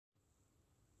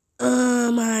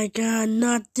Oh my god,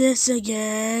 not this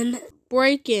again.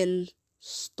 Breaking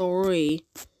story.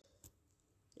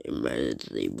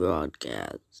 Emergency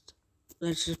broadcast.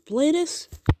 Let's just play this.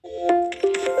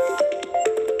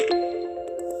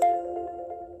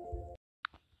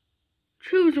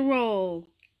 Choose a role.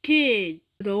 Kid.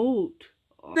 Adult.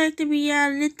 I'd like to be a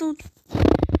little...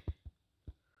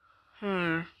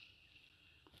 The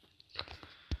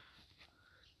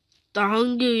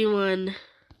hungry one.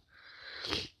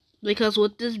 Because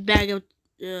with this bag of...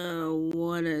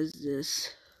 what is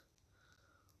this?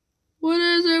 What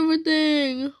is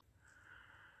everything?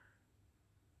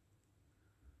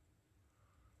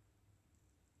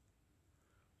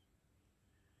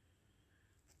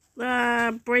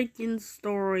 Breaking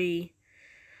story.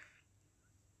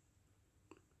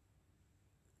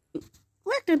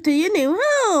 Welcome to your new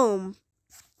home.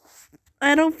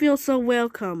 I don't feel so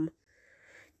welcome.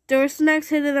 There were snacks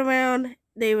hidden around.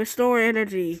 They restore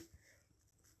energy.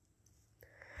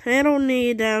 I don't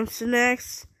need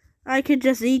snacks. I could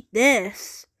just eat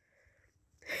this.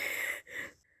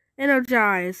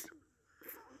 Energized.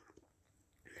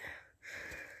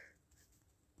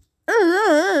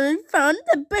 I found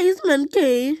the basement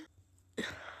key.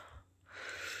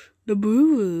 The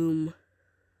brew room.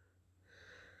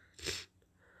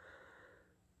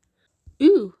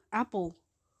 Ooh, apple.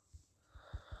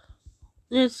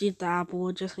 Let's eat the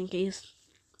apple just in case.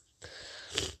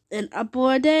 An apple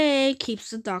a day keeps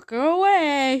the doctor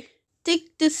away.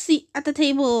 Take the seat at the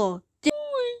table. Oh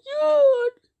my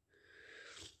god.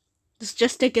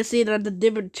 Just take a seat at the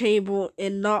different table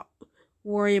and not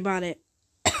worry about it.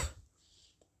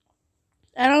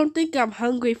 I don't think I'm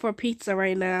hungry for pizza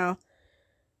right now.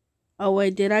 Oh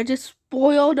wait, did I just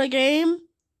spoil the game?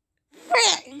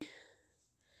 Frick!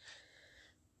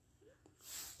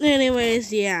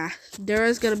 Anyways, yeah, there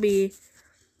is gonna be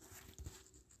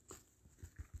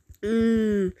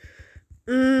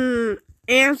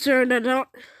answer the don't.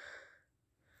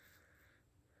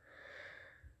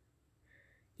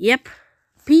 Yep,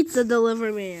 pizza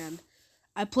delivery man.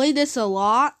 I played this a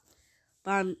lot,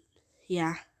 but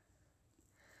yeah.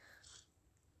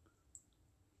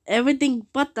 Everything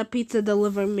but the pizza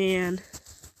delivery man.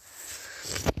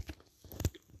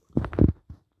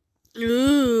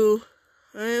 Ooh.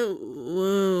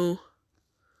 Whoa.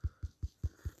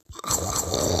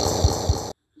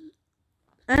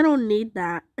 I don't need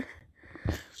that.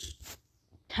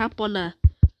 Tap on the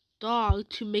dog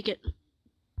to make it.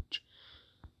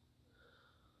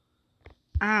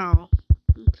 Ow.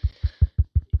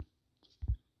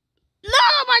 No,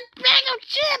 my bag of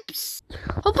chips!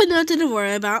 Hopefully nothing to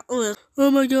worry about. Oh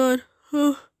my god.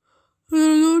 Oh, I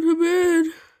gotta go to bed.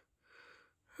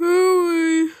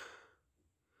 Hurry.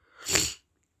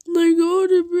 I go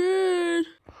to bed.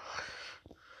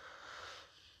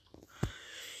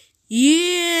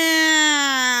 Yeah!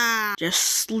 Just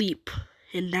sleep,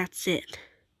 and that's it.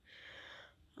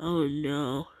 Oh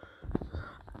no.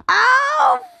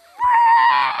 Oh,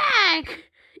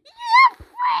 frick! Yeah,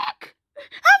 frick!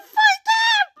 I'm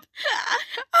fighting!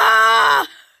 Ah!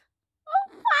 Oh,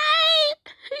 fight!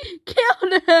 Kill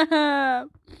them!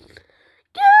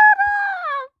 Kill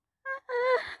them!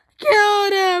 Kill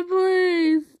them,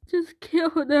 please! Just kill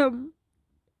them.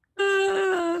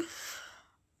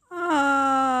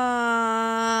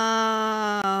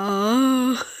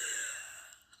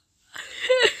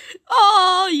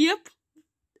 Oh, yep.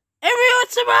 Everyone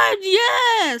survived,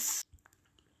 yes!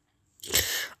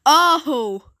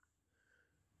 Oh.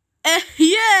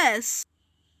 Yes!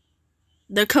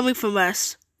 They're coming from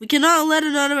us. We cannot let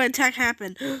another attack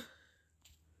happen.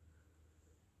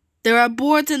 There are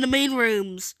boards in the main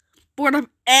rooms. Board up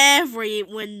every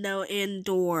window and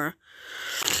door.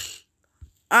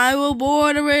 I will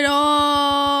board it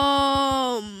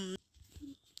all.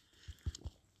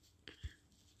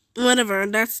 Whatever,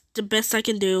 that's the best I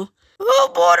can do. Who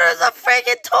borders a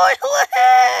freaking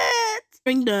toilet?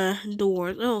 Bring the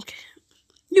doors. Okay.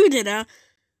 You did a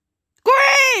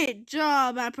great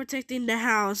job at protecting the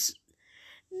house.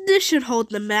 This should hold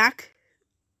them back.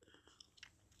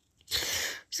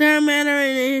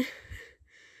 Salamander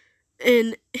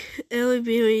and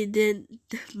Ellie did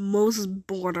most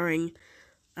bordering.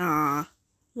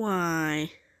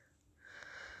 Why?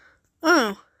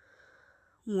 Oh.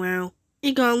 Wow.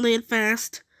 It got land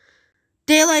fast.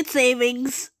 Daylight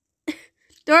savings.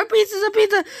 There are pieces of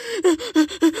pizza.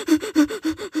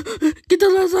 Get the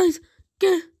last slice.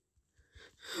 Get.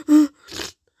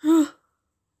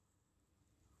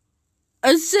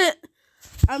 I sit.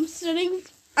 I'm sitting.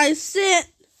 I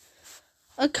sit.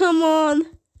 Come on.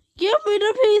 Give me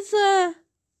the pizza.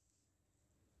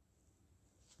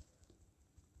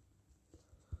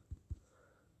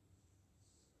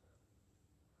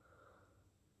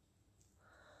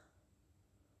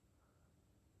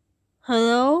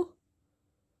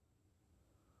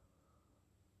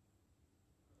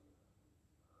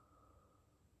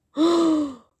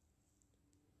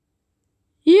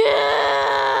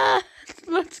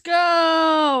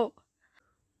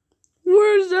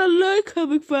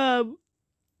 coming from?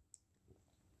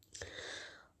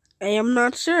 I am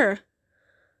not sure.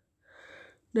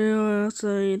 They are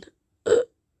outside.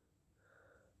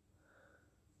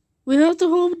 We have to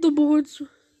hold the boards.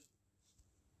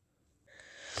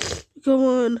 Come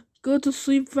on, go to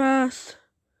sleep fast.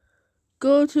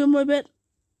 Go to my bed.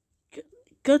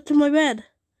 Go to my bed.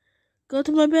 Go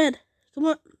to my bed. Come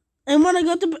on. I wanna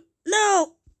go to bed.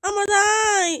 No! I'm gonna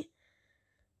die!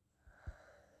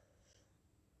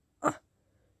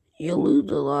 You lose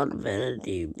a lot of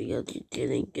energy because you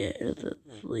didn't get to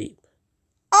sleep.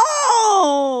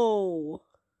 Oh!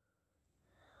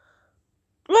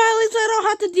 Well, at least I don't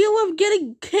have to deal with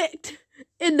getting kicked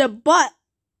in the butt.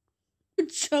 A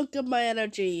chunk of my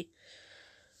energy.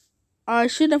 I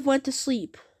should have went to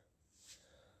sleep.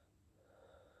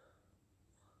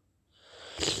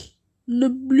 The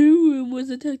blue room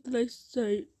was attacked last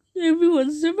night.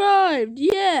 Everyone survived.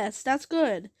 Yes, that's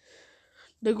good.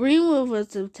 The green room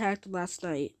was attacked last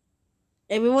night.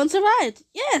 Everyone survived.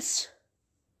 Yes.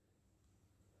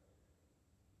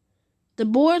 The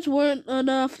boards weren't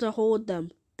enough to hold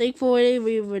them. Thankfully,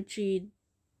 we retreated.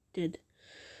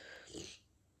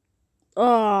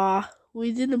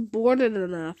 We didn't board it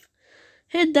enough.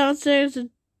 Head downstairs and...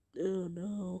 Oh,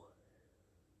 no.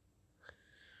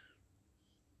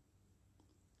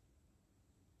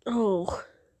 Oh.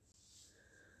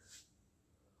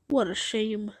 What a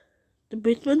shame. The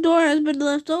basement door has been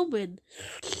left open.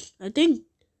 I think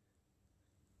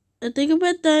a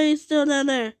bed is still down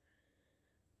there.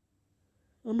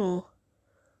 Oh, no.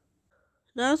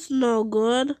 That's no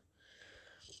good.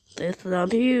 It's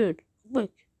down here.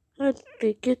 Look. I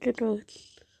think it goes.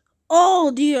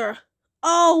 Oh, dear.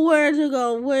 Oh, where to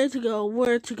go? Where to go?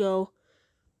 Where to go?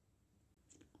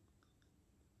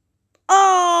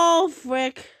 Oh,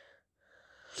 frick.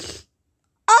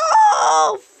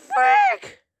 Oh,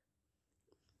 frick.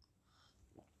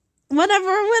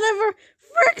 Whatever.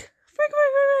 Frick.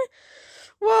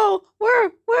 Whoa, where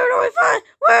do we find?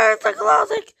 Where's the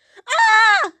closet?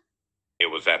 Ah!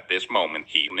 It was at this moment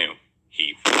he knew.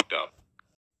 He fucked up.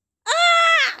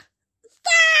 Ah!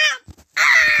 Stop!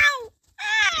 Ow!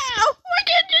 Ow! Why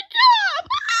can't you stop?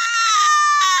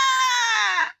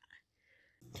 Ah!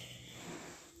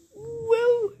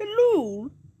 Well,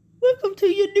 hello. Welcome to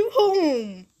your new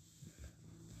home.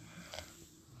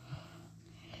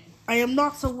 I am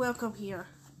not so welcome here.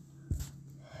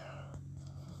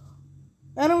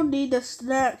 I don't need the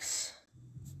snacks.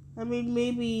 I mean,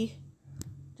 maybe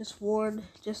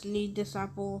just need this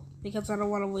apple because I don't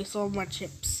want to waste all my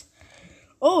chips.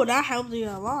 Oh, that helped me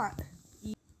a lot.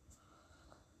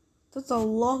 That's a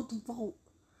locked vault.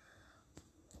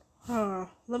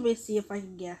 Let me see if I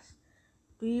can guess.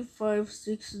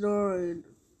 3569.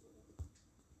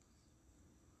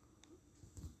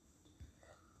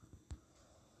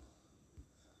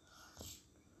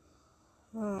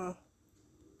 Huh.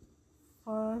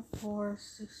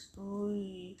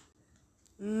 5463.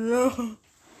 No.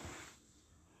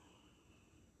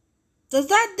 Does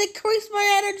that decrease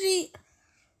my energy?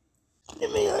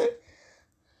 Give me a...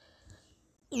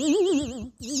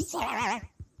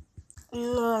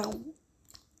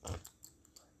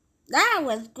 That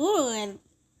was good.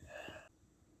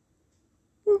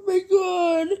 Oh my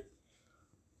god.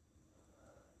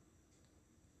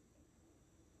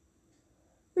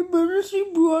 Emergency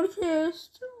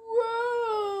broadcast.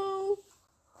 Wow.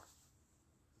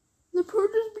 The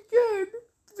protest began.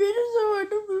 Invaders are on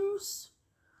the loose.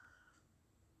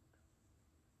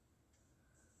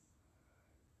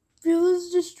 Villains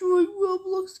destroying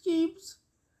Roblox games.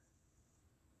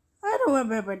 I don't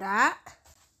remember that.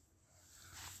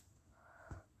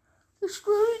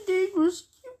 Extremely dangerous.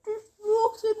 Keep the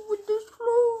locks and windows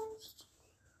closed.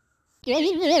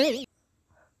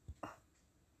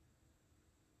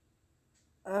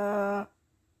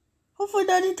 Hopefully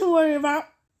nothing to worry about.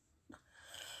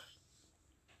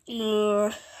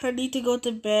 I need to go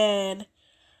to bed.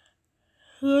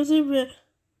 Who's in bed?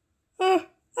 I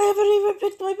haven't even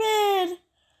picked my bed.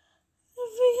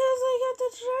 Because I got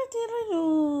distracted. I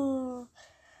know.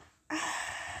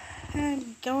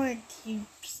 I'm going to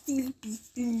sleep.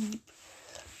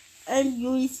 I'm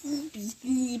going to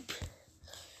sleep.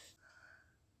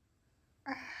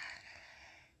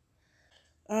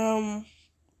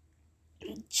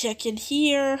 Check in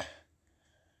here.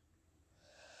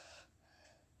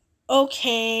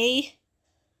 Okay.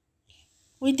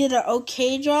 We did an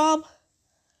okay job.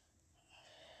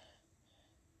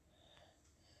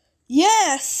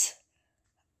 Yes!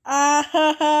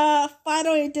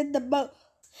 Finally did the most.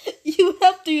 You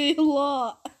helped me a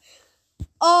lot.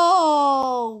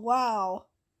 Oh, wow.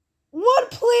 One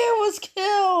player was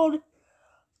killed.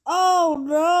 Oh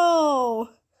no!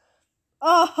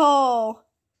 Oh!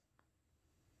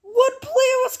 One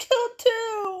player was killed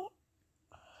too!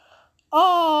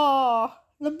 Oh!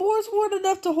 The boards weren't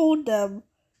enough to hold them.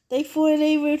 Thankfully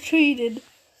they retreated.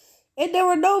 And there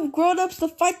were no grown-ups to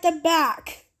fight them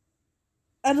back.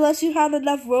 Unless you had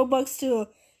enough Robux to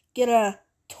get a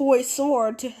toy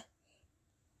sword to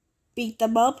beat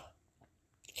them up.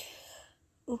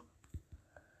 Ooh.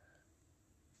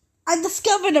 I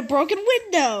discovered a broken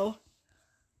window!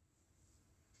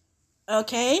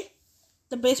 Okay.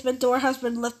 The basement door has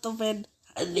been left open,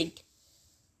 I think.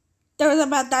 There was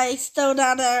about 9 stone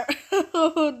down there.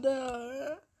 Oh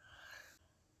no.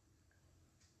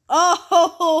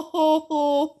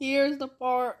 Oh, here's the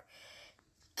part.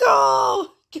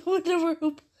 Go! Go in the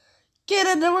room. Get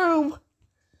in the room.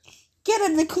 Get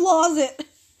in the closet.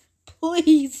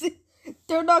 Please.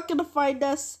 They're not gonna find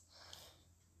us.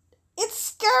 It's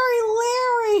Scary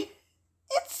Larry.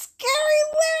 It's Scary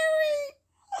Larry.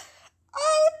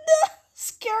 Oh no.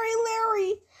 Scary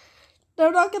Larry.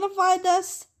 They're not gonna find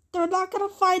us. They're not gonna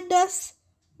find us.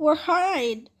 We're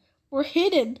hiding. We're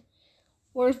hidden.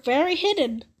 We're very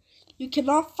hidden. You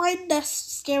cannot find us,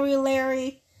 Scary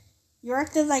Larry. You're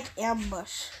acting like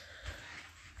ambush.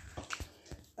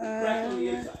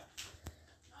 Oh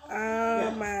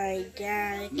my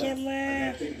god, come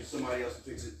on.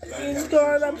 He's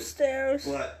going upstairs.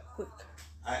 But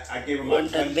I gave her my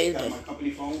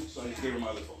company phone, so I just gave her my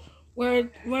other phone.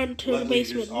 Run to the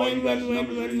basement. Run.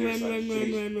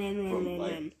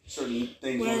 Certain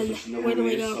things Where do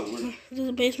we go? To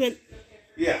the basement.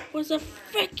 Yeah. What's the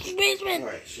freaking basement?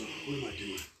 Alright, so what am I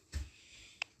doing?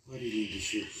 Why do you need this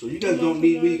shit? So you guys don't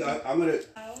need me. I'm gonna.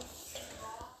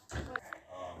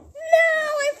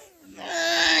 No,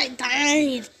 I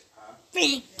died.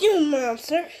 Thank you,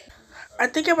 monster. I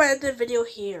think I might end the video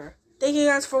here. Thank you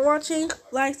guys for watching.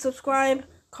 Like, subscribe,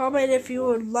 comment if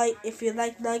you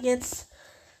like nuggets,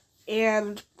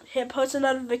 and hit post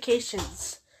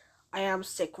notifications. I am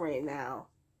sick right now.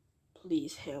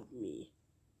 Please help me.